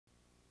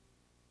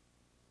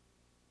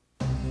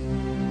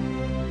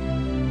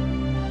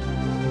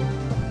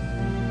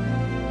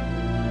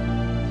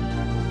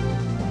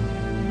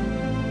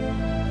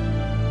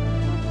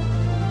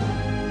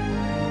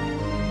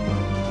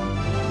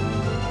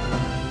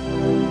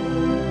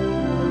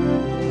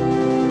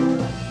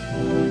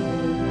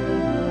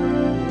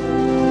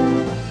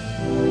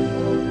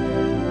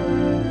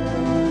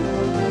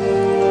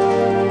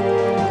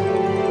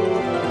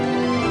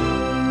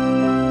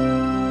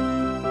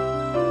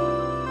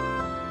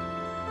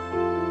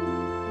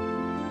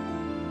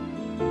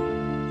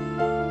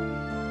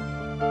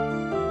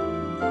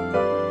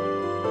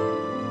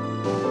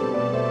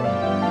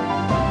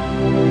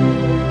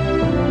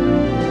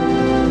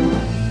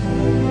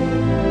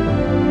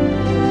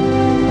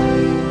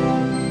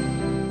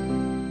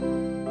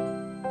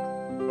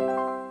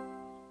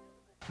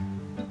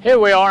Here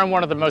we are in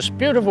one of the most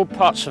beautiful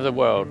parts of the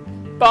world,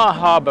 Bar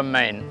Harbor,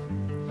 Maine,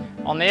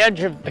 on the edge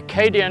of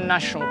Acadia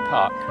National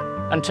Park.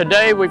 And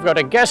today we've got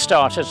a guest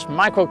artist,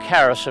 Michael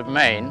Karras of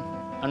Maine,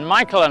 and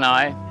Michael and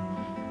I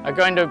are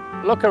going to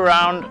look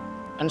around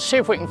and see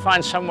if we can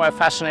find somewhere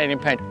fascinating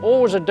to paint.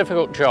 Always a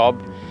difficult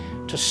job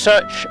to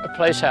search a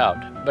place out,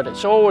 but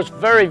it's always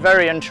very,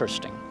 very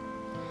interesting.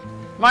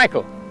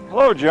 Michael.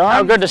 Hello, John.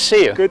 How good to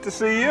see you. Good to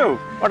see you.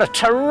 What a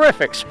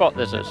terrific spot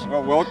this is.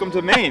 Well, welcome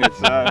to Maine.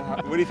 It's,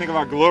 what do you think of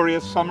our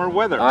glorious summer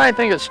weather? I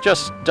think it's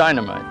just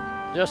dynamite,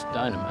 just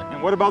dynamite.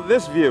 And what about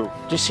this view?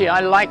 Do you see, I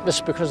like this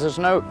because it's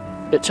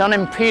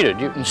unimpeded.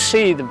 You can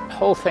see the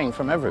whole thing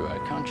from everywhere,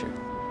 can't you?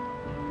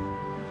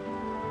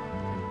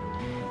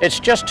 It's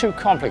just too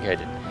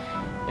complicated.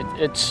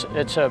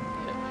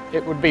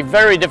 It would be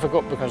very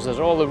difficult because there's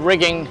all the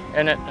rigging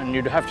in it and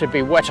you'd have to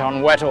be wet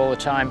on wet all the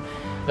time.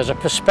 There's a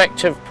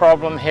perspective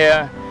problem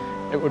here.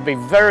 It would be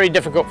very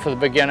difficult for the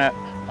beginner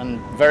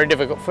and very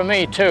difficult for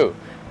me too.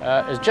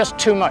 There's just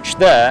too much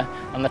there,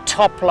 and the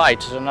top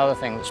light is another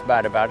thing that's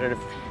bad about it.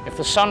 If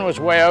the sun was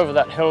way over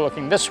that hill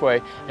looking this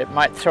way, it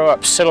might throw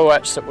up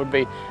silhouettes that would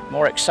be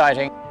more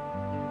exciting.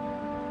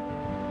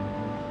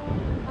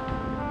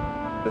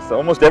 It's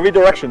almost every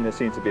direction there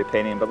seems to be a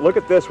painting, but look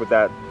at this with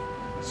that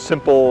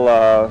simple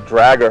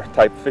dragger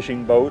type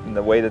fishing boat and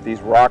the way that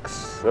these rocks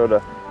sort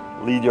of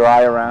lead your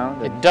eye around.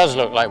 It does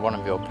look like one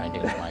of your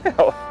paintings,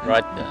 Michael.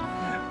 Right there.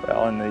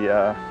 Well, and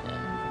the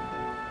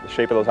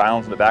shape of those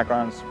islands in the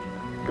background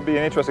could be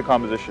an interesting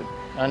composition.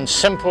 And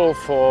simple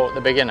for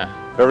the beginner.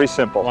 Very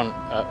simple.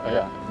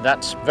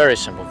 That's very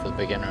simple for the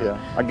beginner.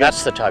 Yeah.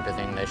 That's the type of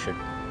thing they should.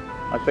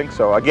 I think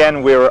so.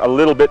 Again, we're a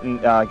little bit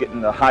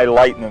getting the high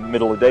light in the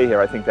middle of the day here.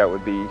 I think that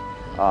would be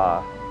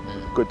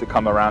good to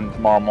come around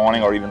tomorrow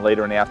morning or even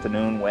later in the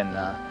afternoon when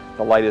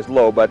the light is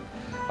low. But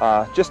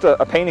just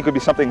a painting could be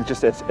something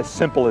just as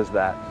simple as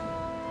that.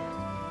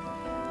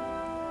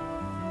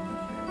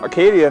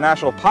 Acadia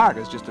National Park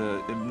is just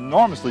an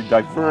enormously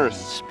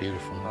diverse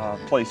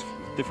place,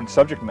 different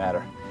subject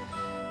matter.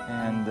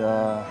 And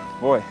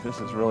boy, this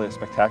is really a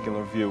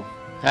spectacular view.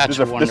 This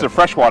is a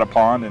freshwater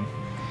pond. And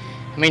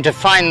I mean, to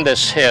find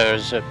this here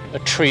is a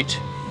treat.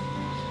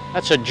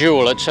 That's a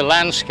jewel. It's a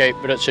landscape,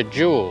 but it's a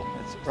jewel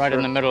right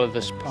in the middle of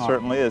this pond. It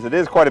certainly is. It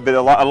is quite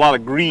a lot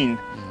of green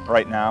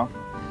right now.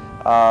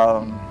 You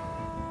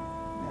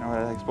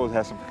know, I suppose it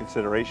has some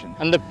consideration.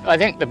 And I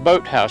think the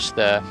boathouse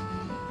there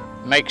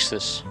makes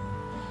this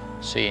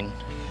scene.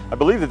 I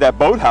believe that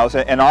boathouse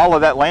and all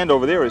of that land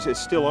over there is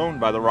still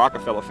owned by the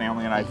Rockefeller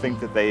family, and I think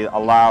that they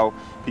allow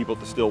people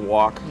to still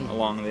walk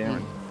along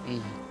there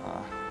and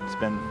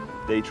spend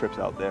day trips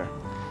out there.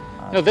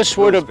 No,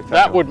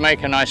 that would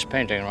make a nice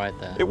painting right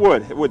there. It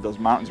would. It would. Those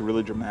mountains are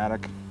really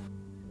dramatic.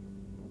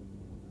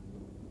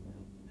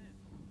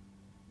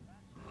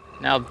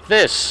 Now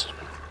this,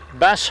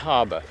 Bass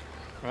Harbor,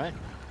 right?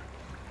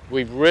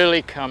 We've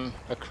really come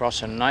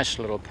across a nice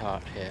little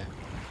part here.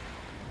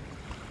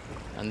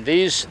 And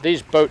these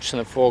boats in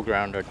the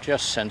foreground are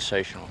just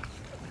sensational.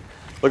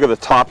 Look at the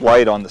top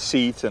light on the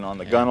seats and on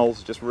the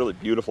gunnels, just really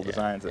beautiful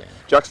designs. The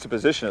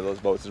juxtaposition of those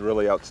boats is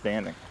really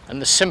outstanding.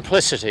 And the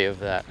simplicity of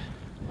that.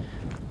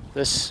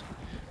 This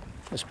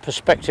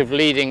perspective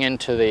leading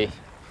into the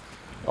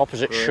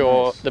opposite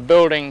shore, nice. The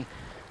building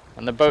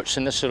and the boats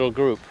in this little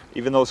group.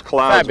 Even those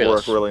clouds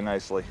work really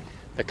nicely.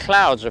 The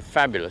clouds are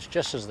fabulous,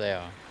 just as they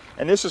are.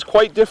 And this is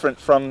quite different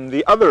from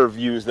the other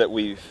views that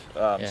we've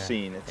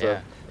seen. It's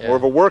more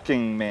of a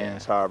working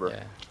man's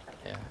harbor.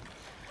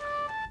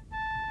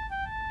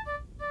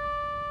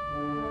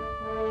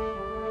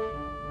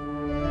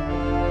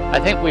 I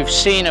think we've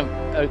seen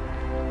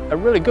a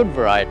really good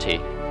variety.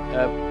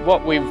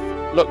 What we've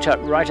looked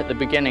at right at the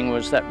beginning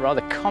was that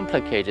rather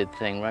complicated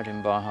thing right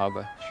in Bar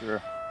Harbor.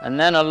 Sure. And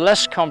then a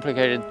less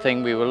complicated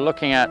thing we were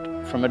looking at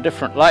from a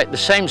different light, the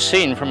same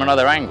scene from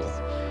another angle.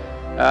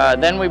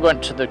 Then we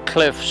went to the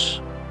cliffs,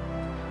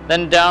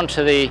 then down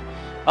to the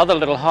other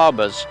little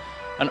harbors,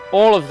 and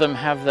all of them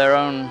have their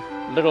own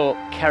little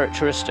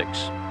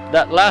characteristics.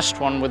 That last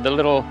one with the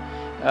little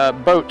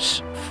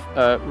boats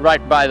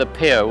right by the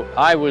pier,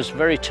 I was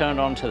very turned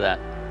on to that.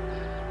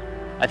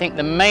 I think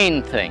the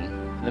main thing,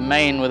 the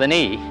Maine with an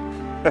E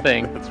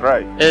thing, that's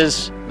right,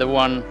 is the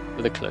one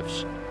with the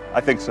cliffs. I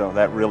think so.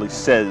 That really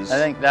says I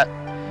think that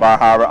Bar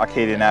Harbor,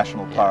 Acadia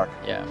National Park.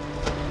 Yeah.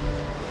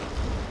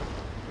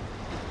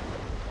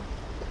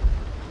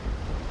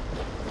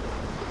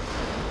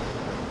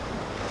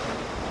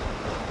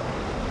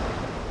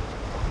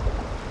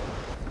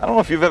 I don't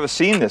know if you've ever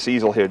seen this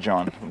easel here,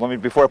 John.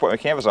 Before I put my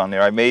canvas on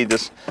there, I made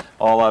this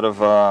all out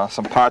of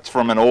some parts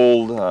from an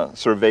old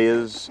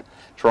surveyor's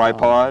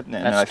tripod,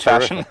 and I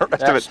fashioned the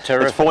rest of it.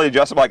 Terrific. It's fully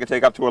adjustable. I could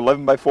take up to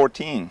 11 by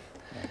 14.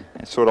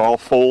 It sort of all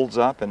folds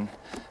up, and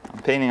I'm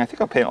painting. I think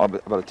I'm painting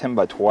about a 10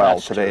 by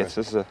 12 today.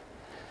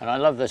 And I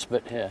love this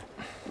bit here.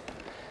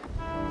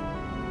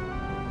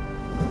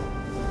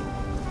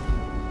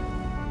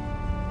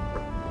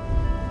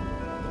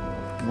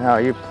 Now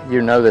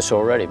you know this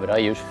already, but I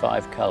use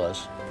 5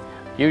 colors.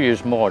 You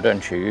use more,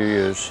 don't you? You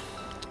use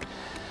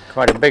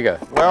quite a bigger.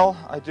 Well,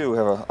 I do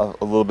have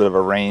a little bit of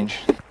a range.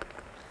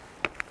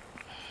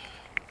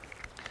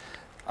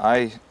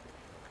 I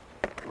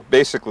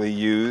basically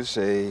use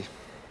a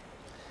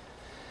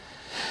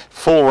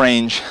full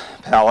range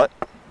palette,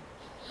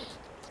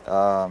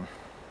 and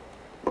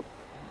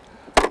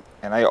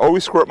I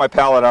always squirt my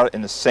palette out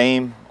in the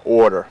same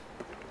order,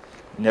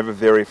 never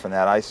vary from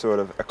that. I sort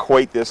of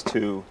equate this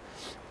to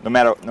no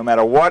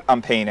matter what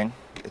I'm painting,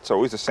 it's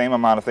always the same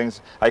amount of things.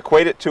 I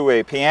equate it to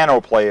a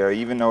piano player.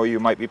 Even though you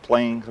might be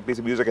playing a piece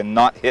of music and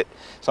not hit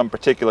some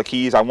particular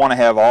keys, I want to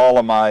have all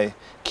of my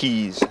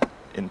keys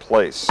in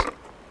place.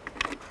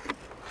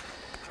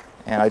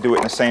 And I do it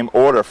in the same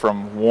order,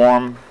 from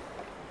warm,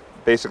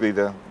 basically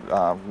the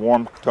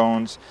warm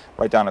tones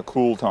right down to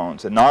cool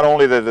tones. And not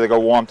only do they go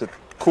warm to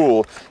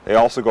cool, they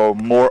also go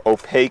more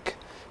opaque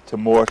to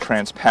more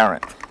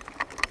transparent.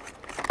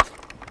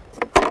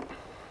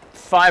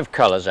 5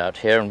 colors out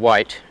here in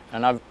white,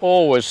 and I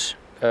was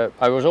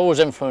always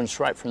influenced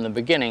right from the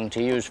beginning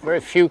to use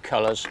very few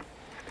colors,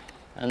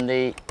 and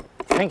the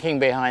thinking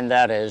behind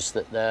that is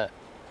that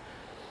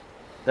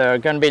there are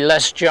going to be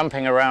less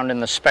jumping around in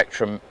the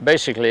spectrum.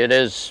 Basically it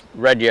is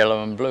red,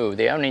 yellow and blue.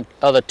 The only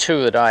other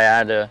 2 that I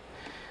add are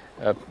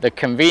the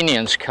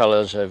convenience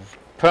colors of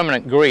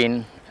permanent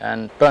green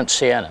and burnt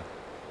sienna.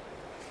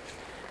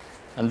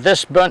 And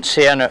this burnt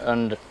sienna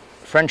and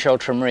French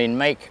ultramarine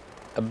make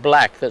a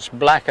black that's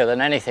blacker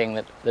than anything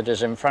that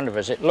is in front of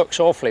us. It looks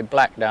awfully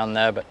black down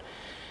there, but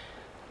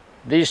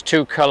these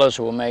 2 colors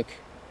will make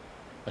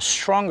a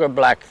stronger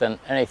black than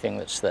anything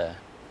that's there.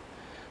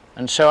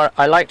 And so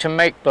I like to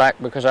make black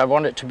because I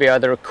want it to be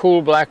either a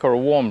cool black or a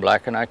warm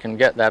black, and I can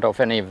get that off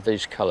any of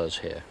these colors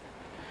here.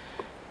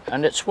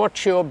 And it's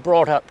what you're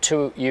brought up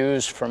to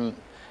use from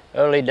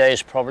early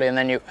days probably, and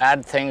then you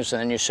add things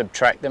and then you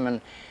subtract them, and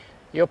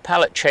your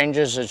palette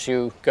changes as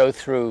you go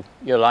through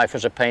your life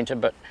as a painter.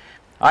 But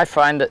I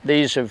find that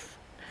these have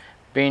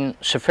been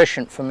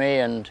sufficient for me,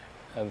 and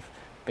have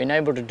been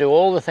able to do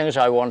all the things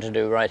I want to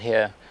do right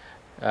here.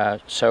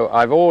 So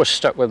I've always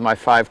stuck with my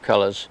 5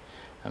 colors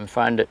and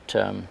find it,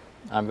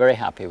 I'm very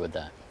happy with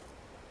that.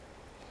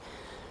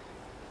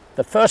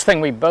 The first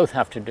thing we both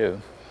have to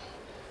do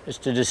is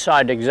to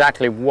decide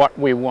exactly what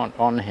we want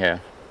on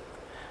here,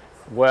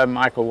 where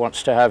Michael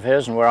wants to have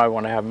his and where I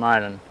want to have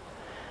mine. And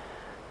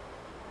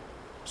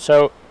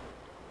so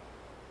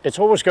it's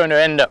always going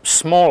to end up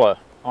smaller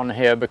on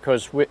here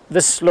because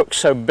this looks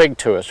so big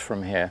to us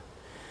from here,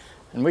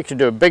 and we could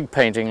do a big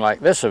painting like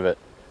this of it,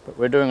 but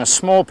we're doing a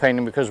small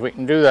painting because we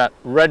can do that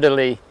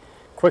readily,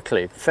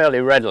 quickly, fairly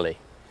readily.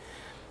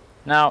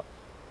 Now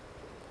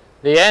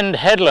the end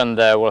headland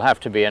there will have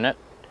to be in it,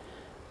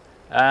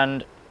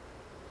 and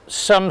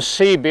some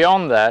sea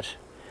beyond that,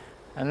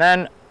 and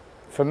then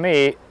for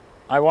me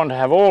I want to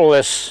have all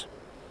this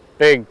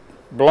big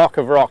block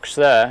of rocks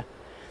there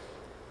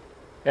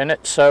in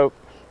it. So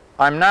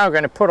I'm now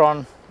going to put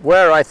on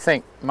where I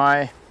think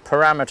my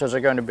parameters are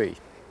going to be,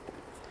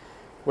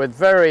 with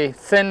very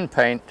thin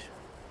paint,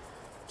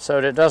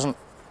 so that it doesn't,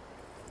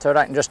 so that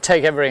I can just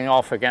take everything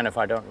off again if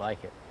I don't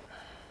like it.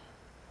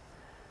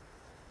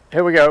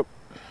 Here we go.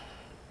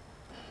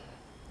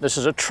 This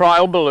is a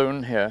trial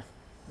balloon here.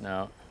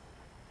 Now,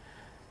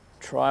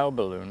 trial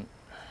balloon.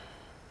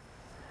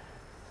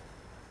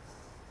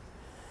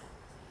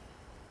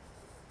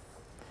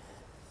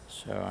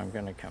 So I'm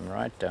going to come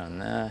right down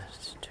there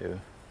to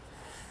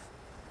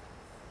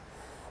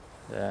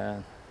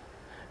there,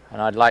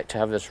 and I'd like to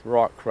have this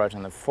rock right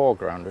in the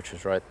foreground, which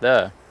is right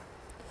there.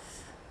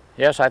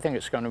 Yes, I think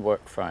it's going to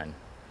work fine,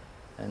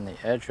 and the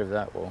edge of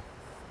that will.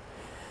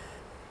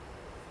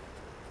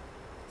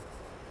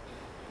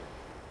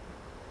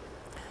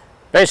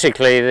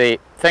 Basically the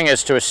thing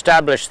is to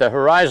establish the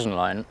horizon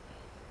line,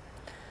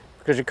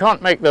 because you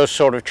can't make those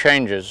sort of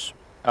changes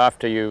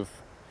after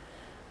you've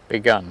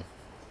begun.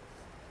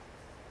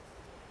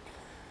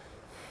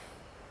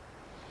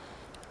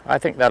 I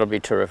think that'll be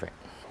terrific.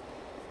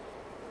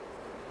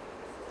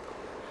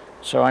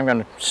 So I'm going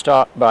to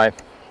start by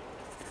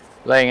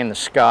laying in the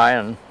sky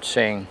and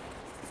seeing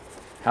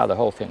how the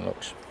whole thing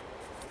looks.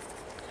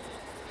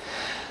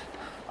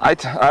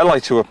 I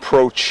like to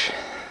approach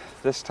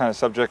this kind of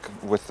subject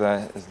with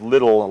as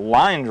little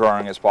line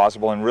drawing as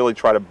possible, and really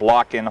try to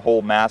block in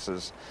whole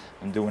masses.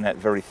 I'm doing that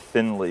very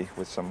thinly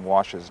with some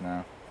washes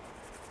now.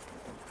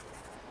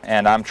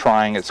 And I'm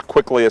trying as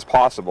quickly as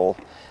possible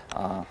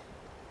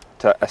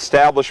to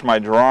establish my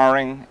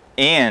drawing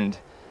and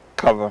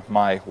cover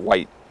my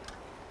white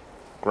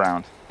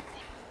ground.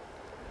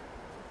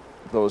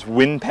 Those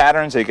wind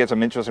patterns, it gets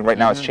them interesting. Right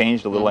now it's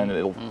changed a little, and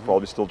it'll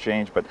probably still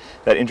change, but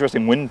that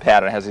interesting wind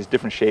pattern has these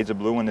different shades of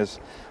blue, and there's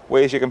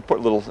ways you can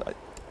put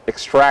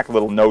extract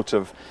little notes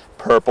of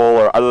purple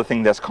or other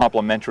thing that's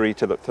complementary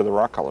to the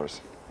rock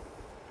colors.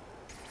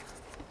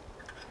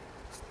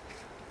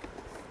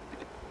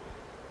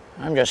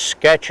 I'm just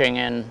sketching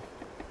in.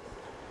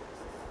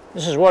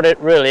 This is what it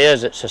really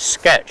is. It's a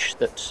sketch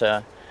that's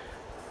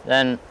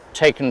then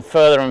taken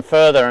further and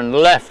further and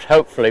left,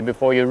 hopefully,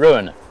 before you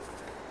ruin it.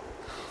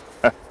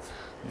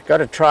 You've got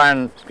to try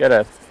and get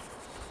a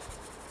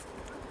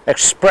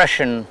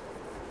expression.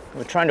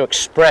 We're trying to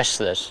express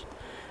this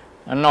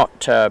and not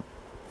turn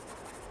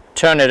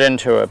it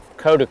into a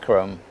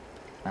Kodachrome.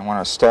 I want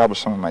to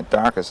establish some of my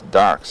darkest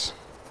darks.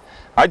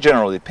 I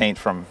generally paint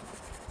from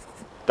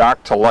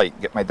dark to light.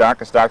 Get my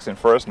darkest darks in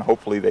first, and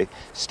hopefully they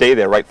stay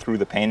there right through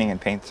the painting,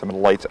 and paint some of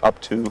the lights up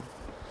to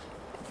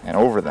and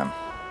over them.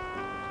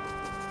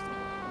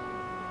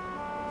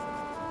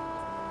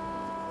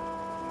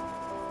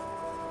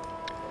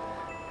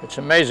 It's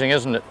amazing,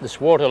 isn't it?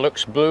 This water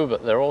looks blue,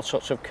 but there are all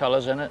sorts of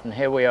colors in it, and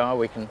here we are.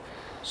 We can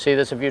see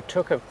this. If you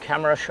took a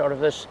camera shot of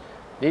this,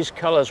 these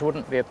colors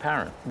wouldn't be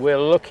apparent. We're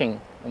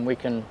looking, and we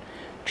can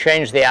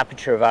change the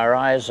aperture of our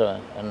eyes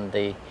and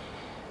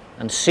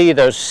see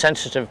those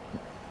sensitive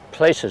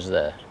places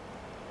there.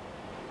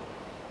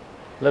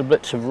 Little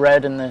bits of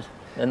red in the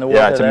water.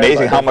 Yeah, it's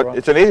amazing how much.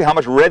 It's amazing how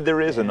much red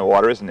there is in the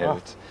water, isn't it? Oh.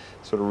 It's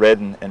sort of red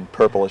and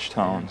purplish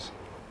tones.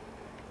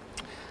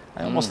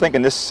 I almost think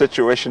in this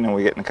situation, and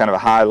we get in kind of a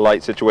high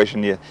light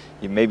situation, you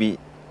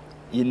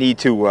need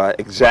to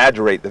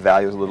exaggerate the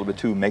values a little bit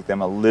too, make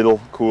them a little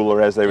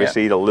cooler as they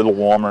recede, a little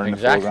warmer in the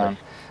foreground,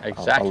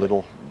 a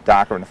little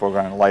darker in the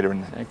foreground, and lighter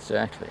in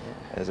the,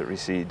 as it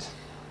recedes.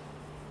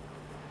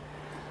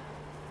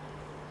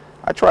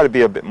 I try to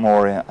be a bit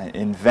more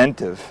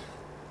inventive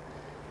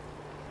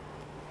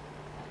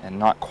and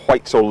not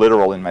quite so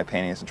literal in my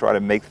paintings, and try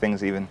to make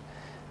things even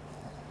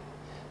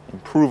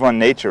improve on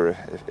nature,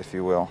 if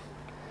you will.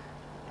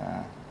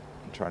 And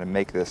try to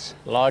make this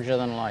larger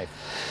than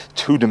life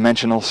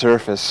two-dimensional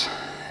surface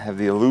have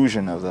the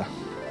illusion of the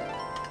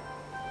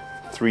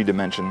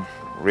three-dimension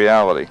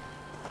reality.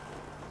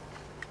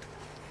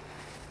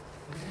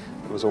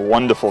 There was a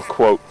wonderful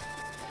quote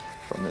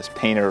from this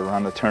painter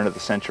around the turn of the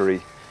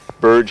century,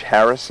 Burge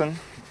Harrison,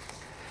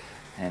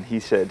 and he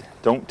said,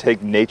 "Don't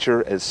take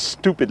nature as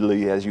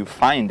stupidly as you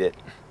find it,"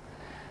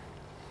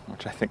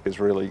 which I think is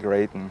really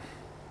great, and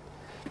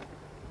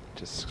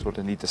just sort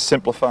of need to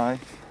simplify,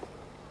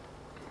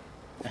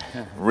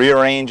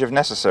 rearrange if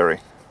necessary.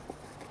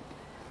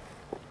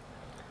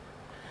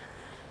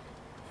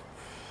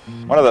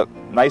 One of the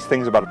nice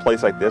things about a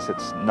place like this,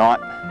 it's not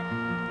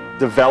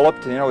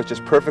developed, you know, it's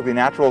just perfectly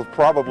natural,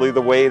 probably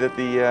the way that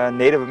the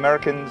Native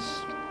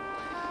Americans,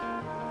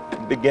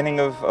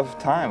 beginning of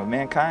time, of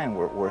mankind,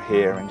 were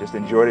here and just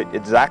enjoyed it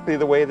exactly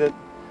the way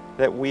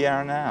that we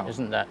are now.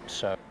 Isn't that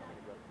so?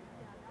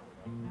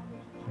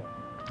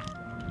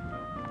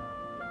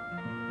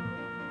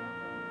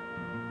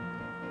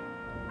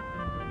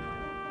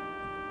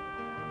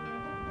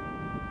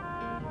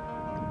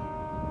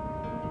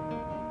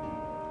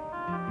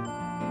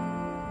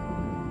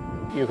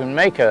 You can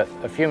make a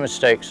few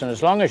mistakes, and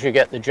as long as you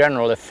get the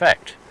general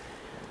effect.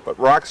 But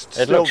rocks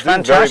still do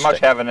very much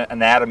have an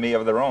anatomy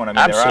of their own. I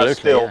mean, there are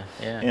still,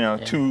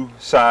 two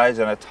sides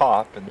and a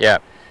top, and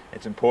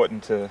it's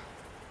important to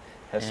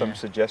have some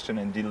suggestion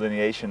and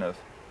delineation of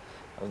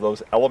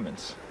those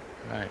elements.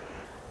 Right.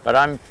 But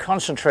I'm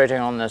concentrating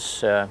on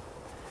this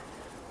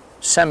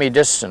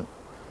semi-distant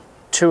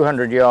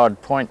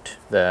 200-yard point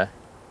there,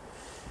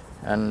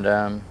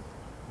 and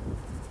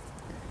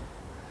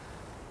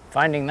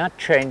finding that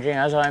changing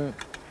as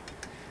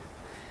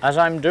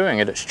I'm doing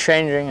it. It's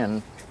changing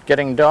and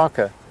getting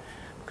darker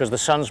because the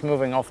sun's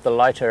moving off the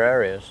lighter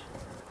areas.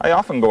 I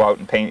often go out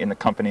and paint in the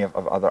company of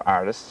other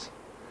artists.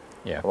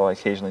 Yeah. Although I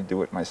occasionally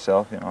do it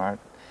myself. You know, art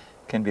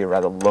can be a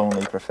rather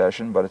lonely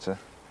profession, but it's a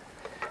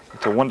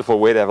wonderful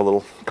way to have a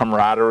little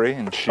camaraderie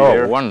and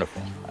share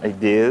wonderful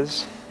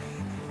ideas.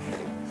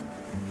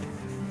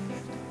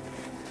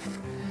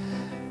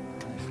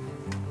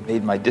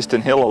 Made my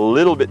distant hill a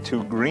little bit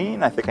too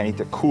green. I think I need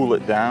to cool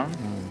it down.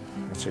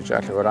 That's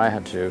exactly what I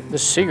had to do.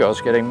 This seagull's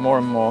getting more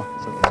and more.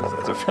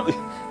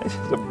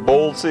 It's a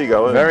bold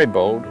seagull, isn't it? Very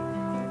bold.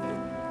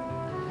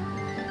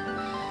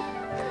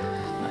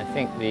 I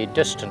think the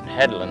distant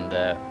headland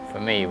there, for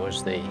me,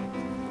 was the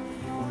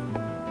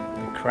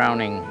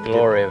crowning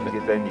glory of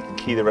it. Then you can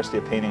key the rest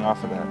of your painting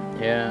off of that.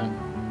 Yeah,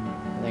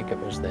 I think it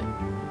was the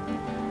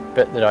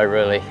bit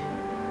that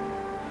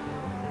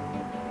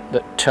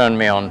that turned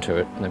me on to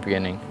it in the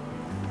beginning.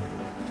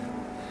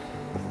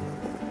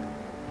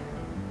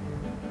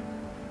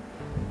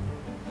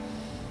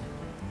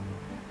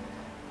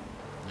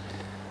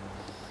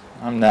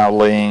 I'm now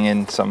laying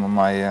in some of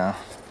my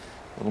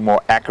little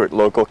more accurate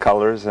local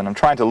colors, and I'm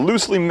trying to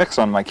loosely mix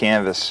on my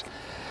canvas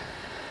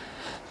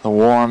the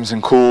warms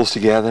and cools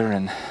together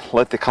and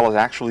let the colors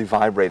actually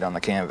vibrate on the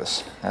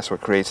canvas. That's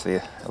what creates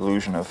the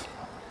illusion of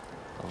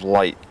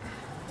light.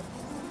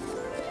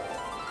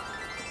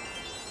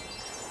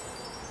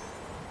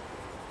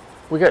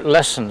 We get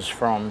lessons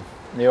from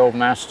the old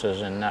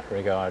masters in that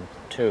regard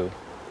too.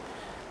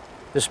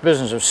 This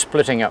business of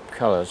splitting up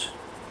colors,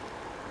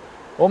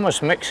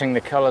 almost mixing the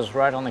colors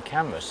right on the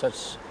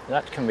canvas,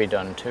 that can be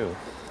done too.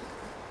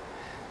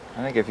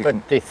 I think if you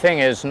But the thing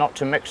is not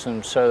to mix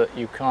them so that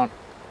you can't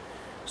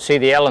see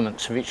the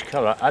elements of each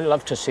color. I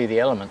love to see the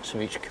elements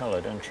of each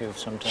color, don't you,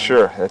 sometimes?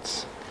 Sure,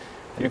 it's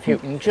if you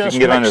can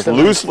get on as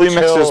loosely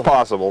mixed as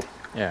possible.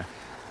 Yeah.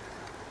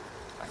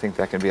 I think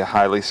that can be a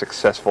highly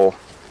successful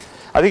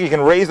I think you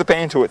can raise the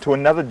painting to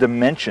another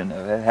dimension.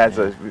 It has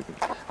a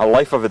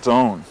life of its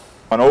own.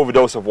 An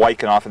overdose of white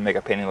can often make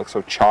a painting look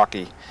so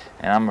chalky,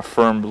 and I'm a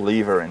firm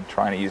believer in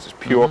trying to use as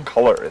pure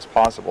color as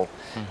possible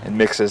and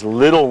mix as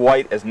little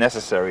white as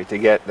necessary to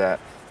get that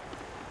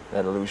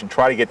illusion.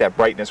 Try to get that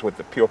brightness with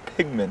the pure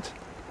pigment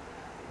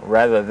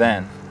rather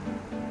than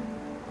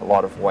a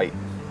lot of white.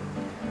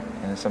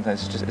 And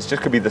sometimes it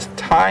just could be the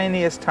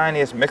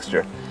tiniest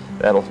mixture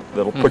that'll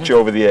put you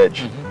over the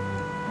edge.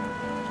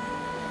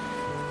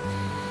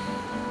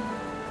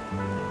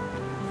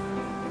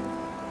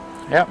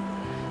 Yep.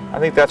 I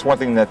think that's one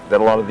thing that a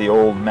lot of the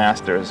old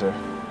masters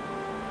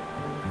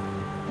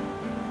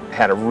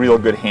had a real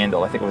good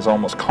handle. I think it was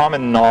almost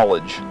common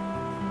knowledge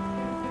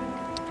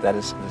that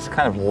is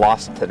kind of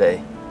lost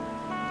today.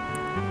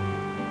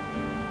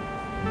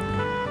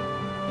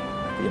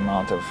 The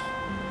amount of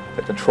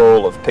the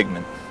control of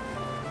pigment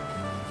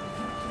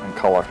and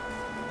color.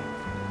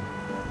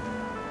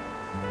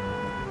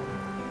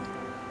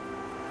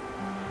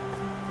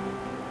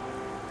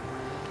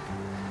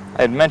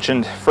 I had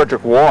mentioned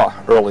Frederick Waugh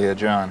earlier,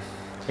 John.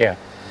 Yeah.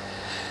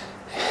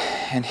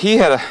 And he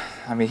had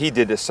he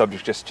did this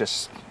subject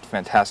just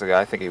fantastic.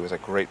 I think he was a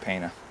great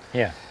painter.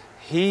 Yeah.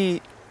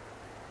 He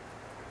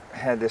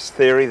had this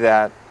theory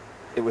that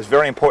it was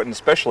very important,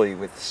 especially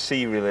with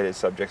sea-related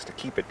subjects, to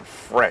keep it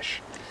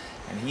fresh.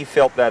 And he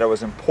felt that it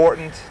was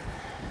important,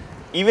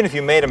 even if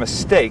you made a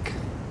mistake,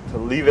 to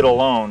leave it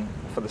alone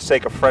for the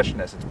sake of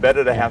freshness. It's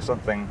better to have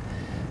something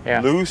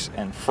loose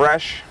and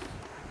fresh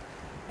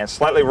and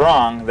slightly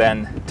wrong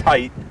than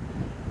tight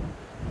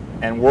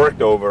and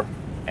worked over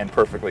and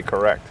perfectly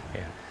correct.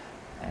 Yeah.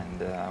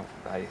 And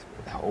I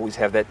always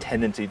have that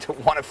tendency to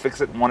want to fix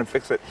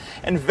it,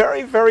 and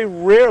very, very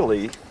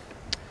rarely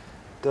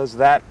does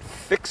that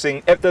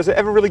fixing, does it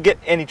ever really get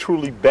any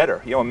truly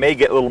better. You know, it may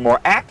get a little more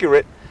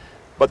accurate,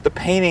 but the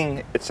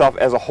painting itself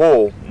as a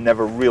whole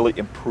never really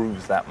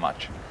improves that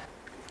much.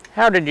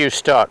 How did you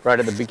start right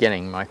at the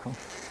beginning, Michael?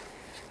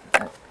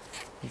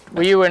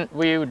 Were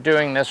you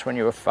doing this when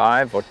you were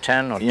 5 or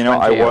 10 or 20? You know,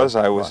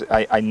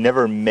 I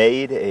never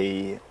made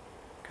a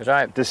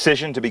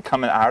decision to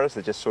become an artist.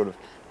 It just sort of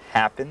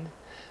happened.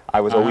 I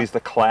was always the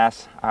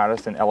class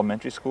artist in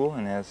elementary school,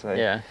 and as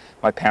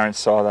my parents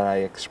saw that I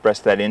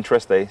expressed that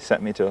interest, they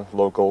sent me to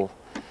local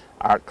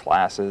art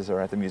classes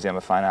or at the Museum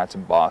of Fine Arts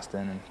in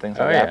Boston and things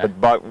like that.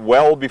 But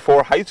well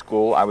before high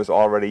school, I was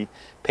already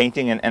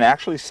painting and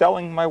actually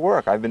selling my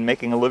work. I've been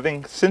making a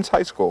living since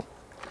high school.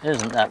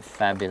 Isn't that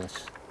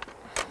fabulous?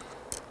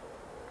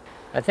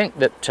 I think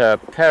that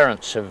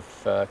parents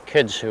of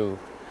kids who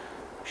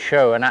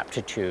show an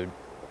aptitude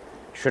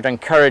should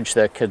encourage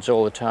their kids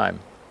all the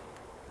time.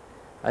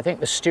 I think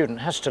the student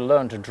has to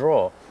learn to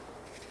draw,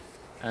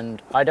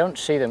 and I don't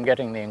see them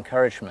getting the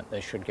encouragement they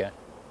should get.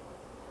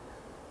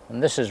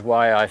 And this is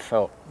why I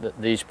felt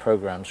that these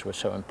programs were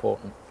so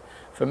important.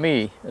 For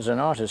me, as an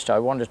artist, I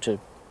wanted to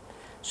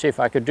see if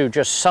I could do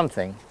just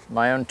something,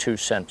 my own 2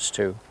 cents,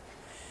 to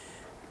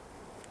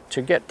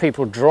get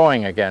people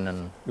drawing again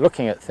and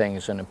looking at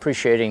things and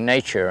appreciating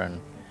nature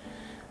and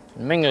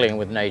mingling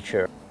with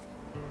nature.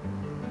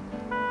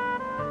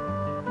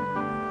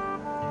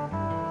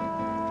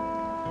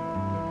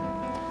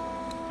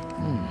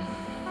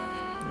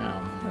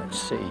 Now, let's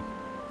see.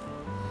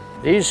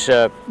 These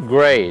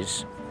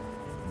grays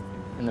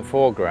in the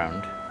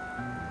foreground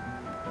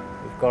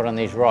we've got on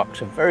these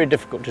rocks are very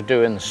difficult to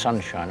do in the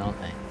sunshine, aren't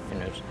they? You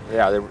know,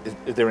 yeah,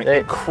 they're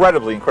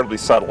incredibly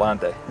subtle, aren't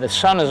they? The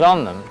sun is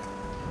on them,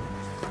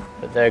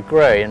 but they're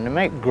grey, and to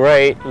make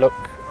grey look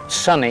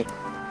sunny,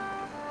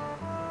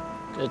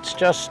 it's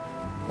just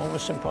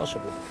almost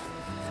impossible.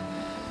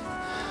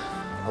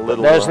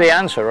 There's the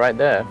answer right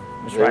there.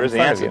 It's there is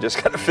the answer.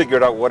 Just got to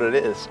figure out what it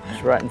is.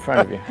 It's right in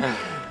front of you.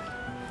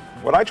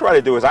 What I try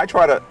to do is I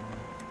try to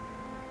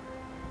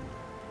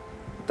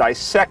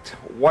dissect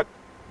what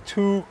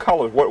 2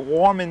 colors, what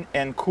warm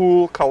and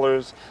cool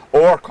colors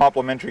or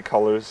complementary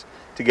colors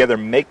together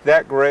make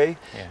that gray,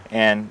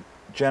 and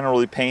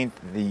generally paint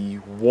the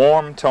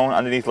warm tone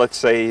underneath. Let's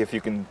say if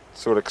you can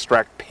sort of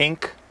extract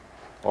pink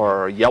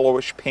or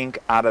yellowish pink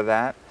out of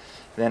that,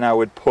 then I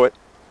would put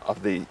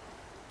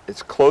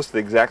it's close to the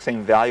exact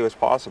same value as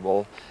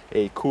possible,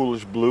 a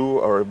coolish blue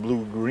or a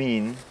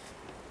blue-green.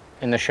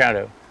 In the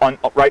shadow?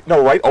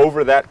 Right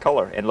over that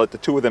color, and let the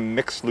 2 of them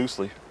mix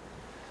loosely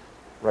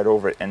right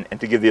over it, and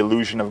to give the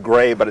illusion of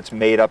gray, but it's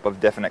made up of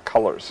definite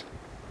colors.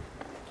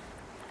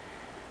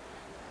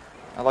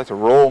 I like to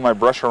roll my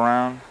brush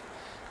around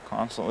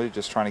constantly,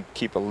 just trying to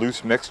keep a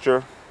loose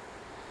mixture.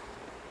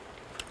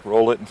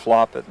 Roll it and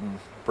flop it and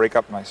break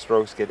up my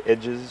strokes, get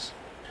edges.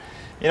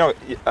 You know,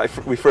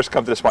 we first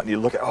come to this spot and you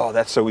look at, oh,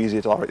 that's so easy,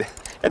 it's already.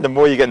 And the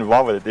more you get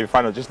involved with it, you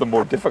find out just the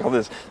more difficult it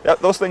is.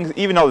 Those things,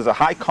 even though there's a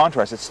high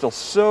contrast, it's still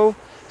so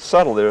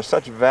subtle. There are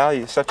such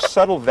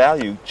subtle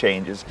value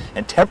changes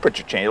and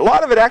temperature change. A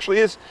lot of it actually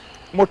is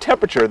more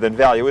temperature than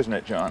value, isn't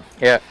it, John?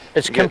 Yeah,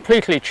 it's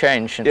completely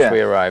changed since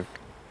we arrived.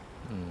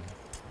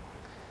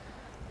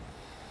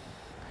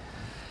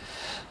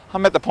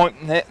 I'm at the point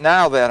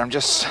now that I'm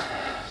just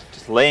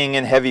Just laying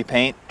in heavy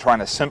paint, trying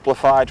to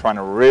simplify, trying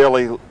to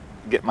really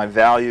get my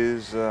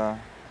values,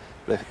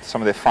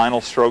 some of the final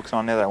strokes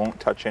on there that I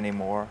won't touch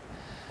anymore.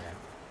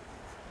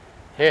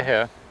 Here,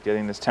 here.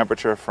 Getting this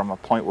temperature from a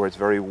point where it's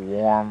very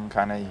warm,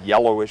 kind of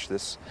yellowish,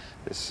 this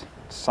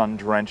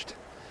sun-drenched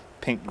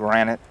pink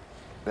granite,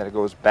 that it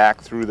goes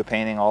back through the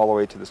painting all the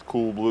way to this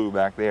cool blue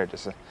back there.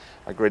 Just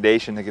a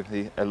gradation to give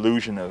the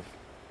illusion of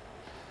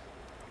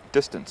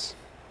distance.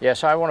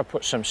 Yes, I want to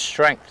put some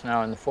strength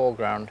now in the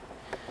foreground,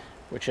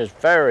 which is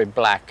very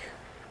black.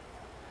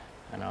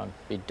 And I'll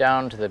be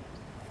down to the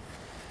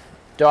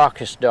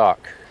darkest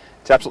dark.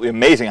 It's absolutely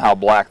amazing how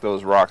black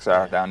those rocks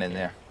are down in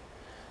there.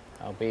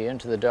 I'll be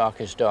into the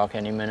darkest dark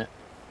any minute.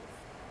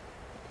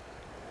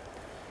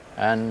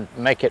 And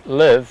make it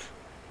live,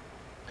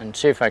 and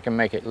see if I can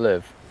make it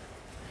live.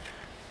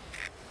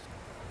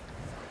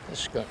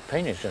 This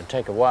painting's going to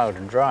take a while to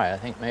dry. I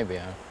think maybe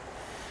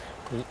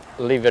I'll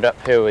leave it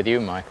up here with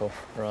you, Michael,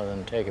 rather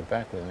than take it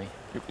back with me.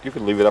 You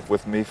could leave it up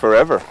with me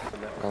forever.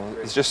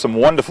 It's just some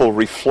wonderful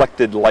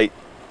reflected light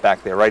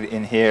back there. Right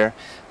in here,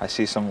 I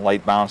see some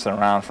light bouncing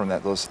around from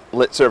those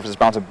lit surfaces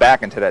bouncing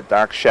back into that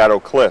dark shadow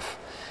cliff.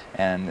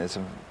 And it's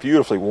a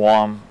beautifully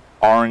warm,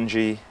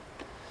 orangey,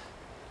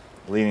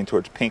 leaning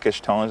towards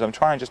pinkish tones. I'm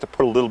trying just to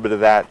put a little bit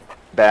of that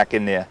back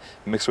in there,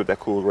 mixed with that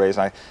cool grays.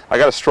 And I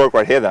got a stroke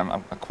right here that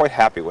I'm quite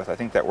happy with. I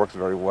think that works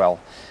very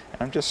well.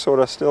 And I'm just sort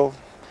of still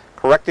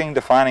correcting,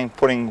 defining,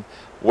 putting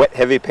wet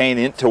heavy paint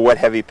into wet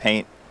heavy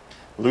paint,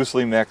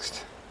 loosely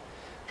mixed,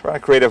 trying to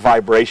create a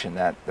vibration,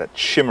 that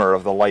shimmer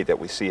of the light that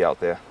we see out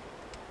there.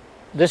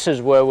 This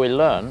is where we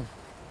learn,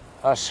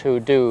 us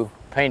who do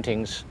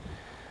paintings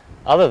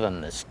other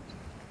than this,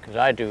 because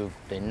I do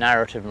the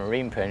narrative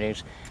marine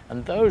paintings,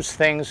 and those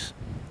things,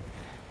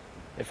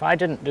 if I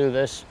didn't do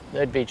this,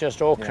 they'd be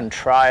just all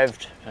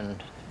contrived,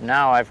 and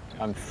now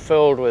I'm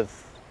filled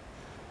with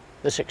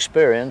this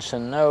experience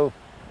and know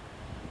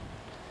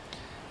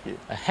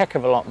a heck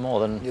of a lot more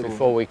than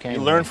before we came.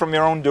 You learn from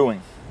your own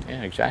doing.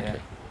 Yeah, exactly.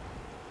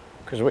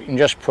 Because we can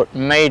just put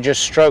major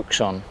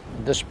strokes on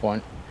at this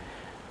point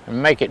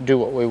and make it do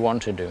what we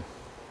want to do.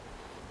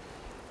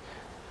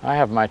 I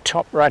have my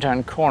top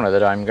right-hand corner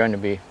that I'm going to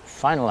be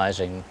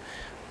finalizing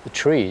the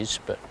trees,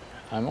 but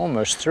I'm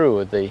almost through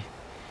with the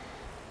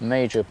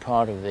major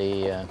part of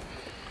the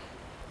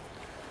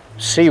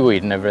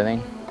seaweed and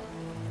everything.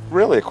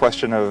 Really a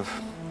question of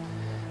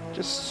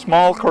just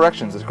small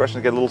corrections. It's a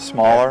question to get a little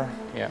smaller.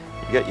 Yeah.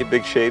 You get your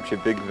big shapes, your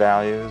big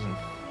values, and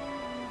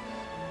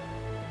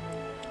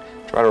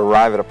try to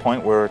arrive at a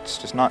point where it's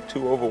just not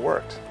too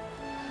overworked,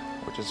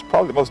 which is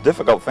probably the most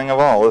difficult thing of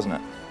all, isn't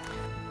it?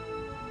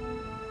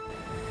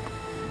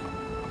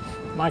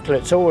 Michael,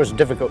 it's always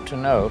difficult to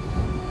know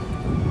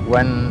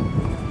when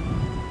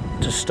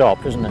to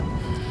stop, isn't it?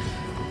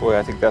 Boy,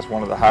 I think that's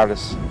one of the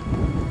hardest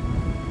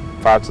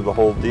parts of the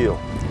whole deal.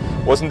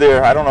 Wasn't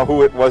there, I don't know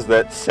who it was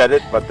that said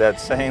it, but that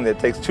saying that it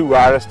takes two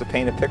artists to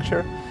paint a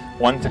picture,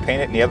 one to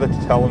paint it and the other to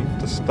tell them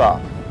to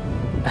stop.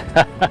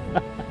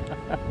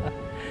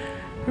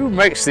 Who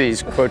makes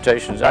these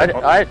quotations? I've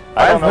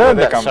heard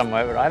that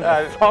somewhere, but I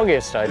have the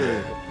foggiest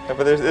idea. Yeah,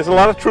 but there's a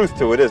lot of truth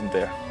to it, isn't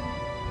there?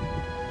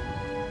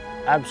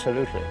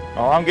 Absolutely.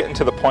 Well, I'm getting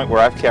to the point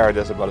where I've carried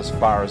this about as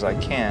far as I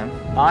can.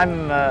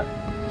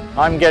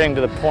 I'm getting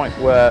to the point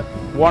where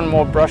one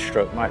more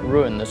brushstroke might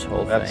ruin this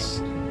whole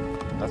thing.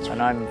 That's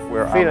and I'm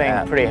where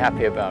feeling pretty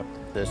happy about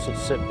this.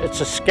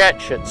 It's a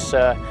sketch. It's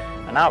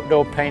an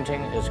outdoor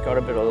painting. It's got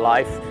a bit of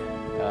life,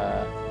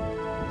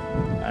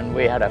 and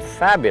we had a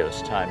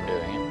fabulous time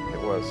doing it.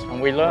 It was.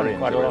 And we learned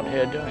quite a lot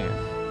here doing it.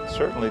 It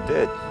certainly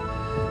did.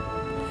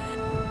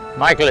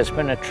 Michael, it's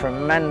been a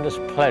tremendous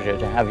pleasure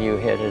to have you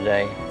here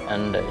today,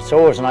 and it's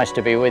always nice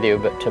to be with you,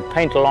 but to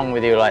paint along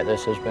with you like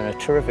this has been a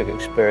terrific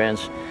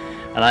experience,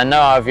 and I know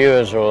our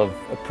viewers will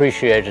have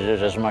appreciated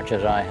it as much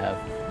as I have.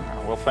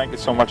 Well, thank you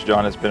so much,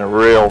 John. It's been a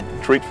real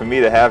treat for me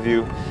to have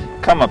you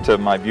come up to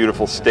my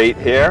beautiful state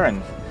here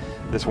and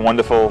this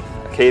wonderful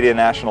Acadia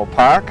National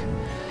Park.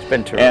 It's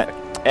been terrific.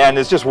 And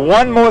there's just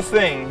one more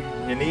thing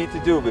you need to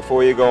do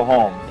before you go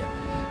home.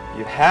 Yeah.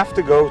 You have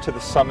to go to the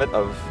summit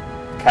of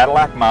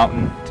Cadillac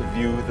Mountain to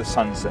view the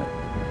sunset.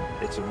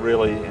 It's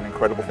really an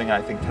incredible thing.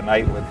 I think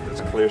tonight with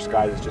this clear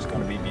sky is just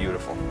going to be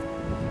beautiful.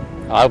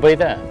 I'll be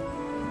there.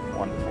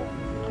 Wonderful.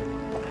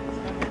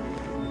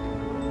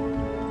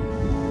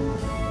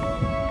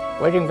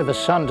 Waiting for the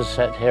sun to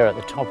set here at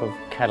the top of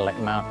Cadillac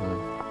Mountain,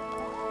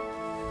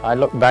 I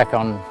look back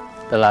on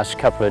the last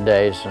couple of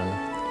days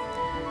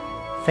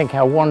and think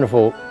how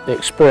wonderful the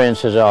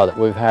experiences are that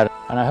we've had.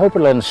 And I hope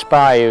it'll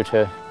inspire you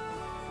to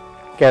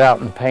get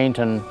out and paint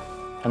and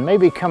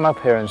maybe come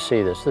up here and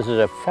see this. This is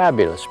a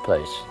fabulous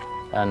place,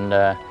 and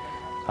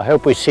I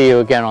hope we see you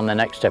again on the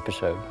next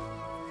episode.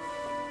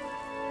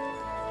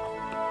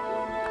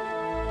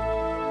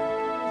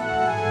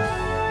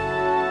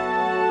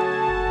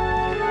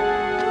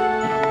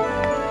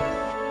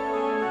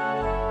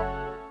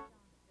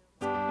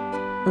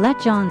 Let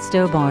John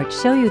Stobart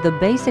show you the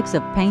basics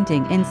of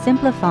painting in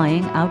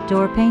simplifying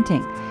outdoor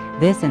painting.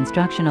 This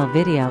instructional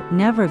video,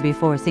 never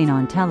before seen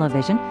on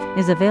television,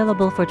 is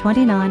available for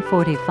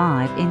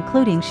 $29.45,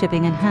 including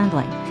shipping and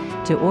handling.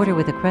 To order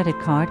with a credit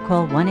card,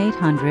 call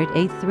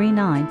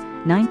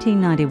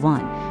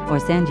 1-800-839-1991 or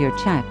send your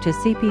check to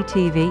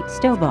CPTV,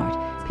 Stobart,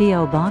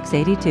 P.O. Box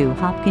 82,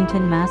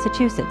 Hopkinton,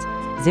 Massachusetts,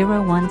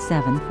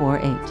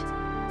 01748.